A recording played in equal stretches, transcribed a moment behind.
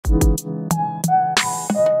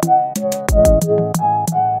Hello,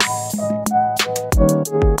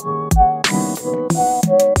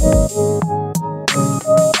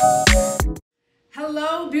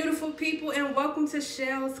 beautiful people, and welcome to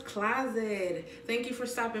Chelle's Closet. Thank you for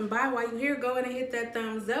stopping by. While you're here, go ahead and hit that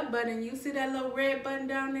thumbs up button. You see that little red button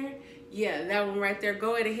down there? Yeah, that one right there.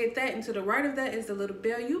 Go ahead and hit that. And to the right of that is the little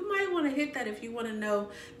bell. You might want to hit that if you want to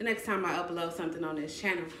know the next time I upload something on this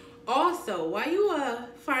channel. Also, while you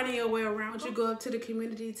finding your way around, you go up to the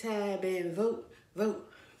community tab and vote for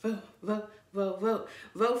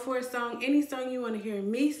a song, any song you want to hear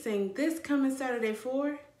me sing this coming Saturday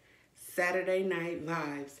for Saturday Night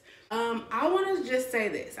Vibes. I want to just say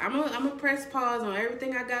this. I'm gonna press pause on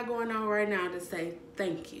everything I got going on right now to say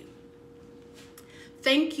thank you.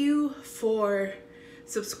 Thank you for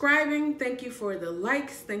subscribing. Thank you for the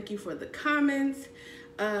likes. Thank you for the comments.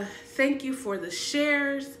 Thank you for the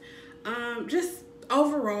shares. Just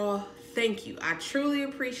overall, thank you. I truly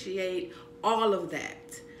appreciate all of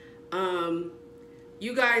that.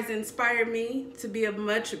 You guys inspire me to be a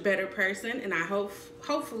much better person, and I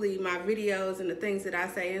hopefully my videos and the things that I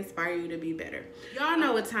say inspire you to be better. Y'all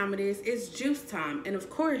know what time it is. It's juice time, and of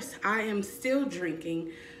course, I am still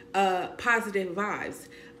drinking positive vibes.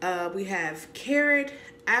 We have carrot,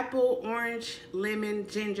 apple, orange, lemon,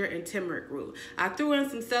 ginger, and turmeric root. I threw in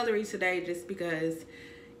some celery today just because,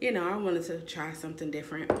 you know, I wanted to try something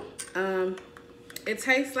different. It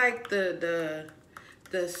tastes like the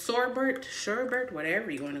sherbet, whatever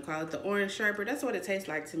you want to call it, the orange sherbet. That's what it tastes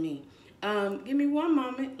like to me. Give me one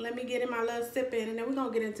moment. Let me get in my little sip in, and then we're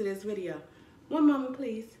going to get into this video. One moment,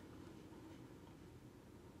 please.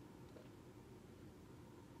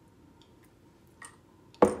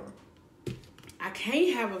 I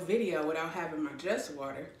can't have a video without having my just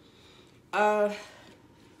water.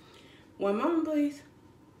 One moment, please.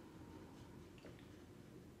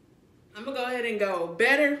 I'm going to go ahead and go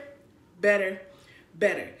better, better,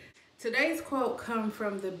 better. Today's quote comes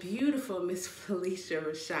from the beautiful Miss Felicia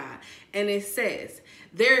Rashad, and it says,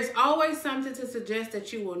 "There is always something to suggest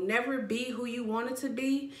that you will never be who you wanted to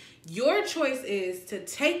be. Your choice is to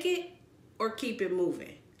take it or keep it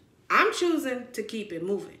moving." I'm choosing to keep it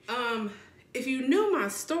moving. If you knew my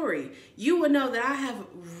story, you would know that I have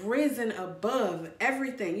risen above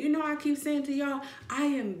everything. You know, I keep saying to y'all, I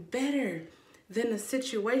am better than the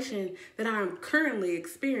situation that I'm currently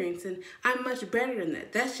experiencing. I'm much better than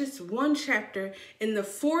that. That's just one chapter in the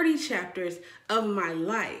 40 chapters of my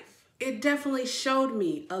life. It definitely showed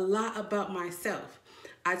me a lot about myself.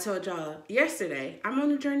 I told y'all yesterday, I'm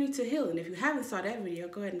on a journey to healing. If you haven't saw that video,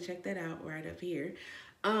 go ahead and check that out right up here.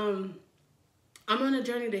 I'm on a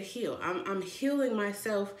journey to heal. I'm healing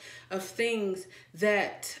myself of things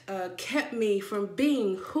that kept me from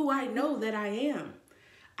being who I know that I am.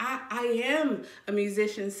 I am a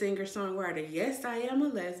musician, singer, songwriter. Yes, I am a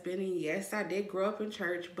lesbian, and yes, I did grow up in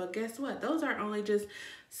church, but guess what? Those are only just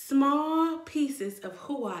small pieces of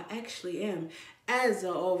who I actually am as an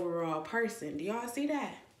overall person. Do y'all see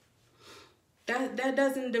that? That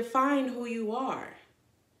doesn't define who you are.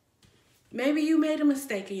 Maybe you made a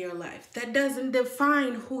mistake in your life. That doesn't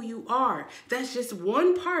define who you are. That's just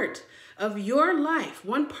one part of your life,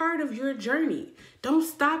 one part of your journey. Don't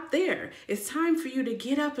stop there. It's time for you to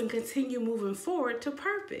get up and continue moving forward to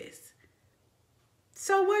purpose.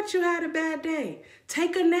 So what? You had a bad day.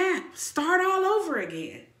 Take a nap. Start all over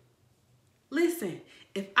again. Listen,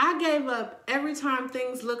 if I gave up every time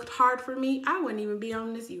things looked hard for me, I wouldn't even be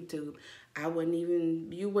on this YouTube.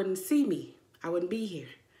 You wouldn't see me. I wouldn't be here.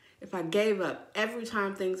 If I gave up every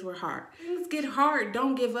time things were hard. Things get hard,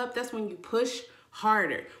 don't give up. That's when you push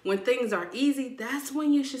harder. When things are easy, that's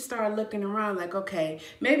when you should start looking around like, okay,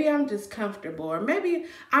 maybe I'm just comfortable, or maybe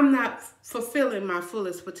I'm not fulfilling my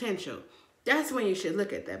fullest potential. That's when you should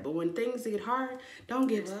look at that. But when things get hard, don't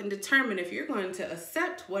give up, and determine if you're going to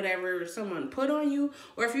accept whatever someone put on you,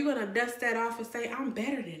 or if you're going to dust that off and say, I'm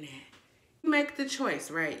better than that. You make the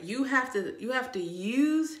choice, right? You have to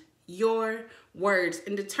use your words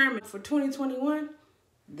and determine for 2021,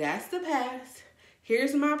 that's the past,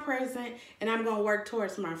 here's my present, and I'm gonna work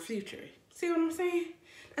towards my future. See what I'm saying?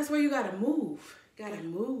 That's where you gotta move. Gotta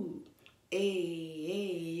move. Hey,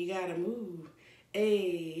 you gotta move.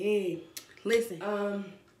 Hey. Listen,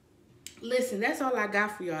 that's all I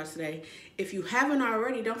got for y'all today. If you haven't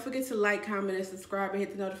already, don't forget to like, comment, and subscribe, and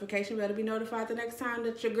hit the notification bell to be notified the next time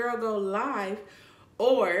that your girl go live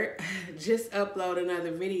or just upload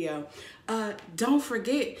another video. Don't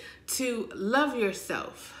forget to love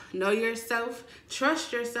yourself, know yourself,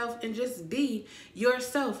 trust yourself, and just be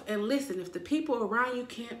yourself. And listen, if the people around you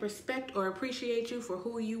can't respect or appreciate you for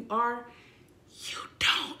who you are, you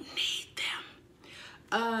don't need them.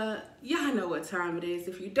 Y'all know what time it is.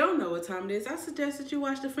 If you don't know what time it is, I suggest that you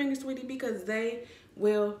watch The Finger Sweetie because they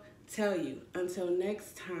will tell you. Until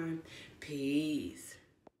next time, peace.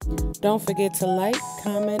 Don't forget to like,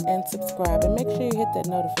 comment, and subscribe, and make sure you hit that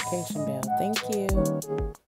notification bell. Thank you.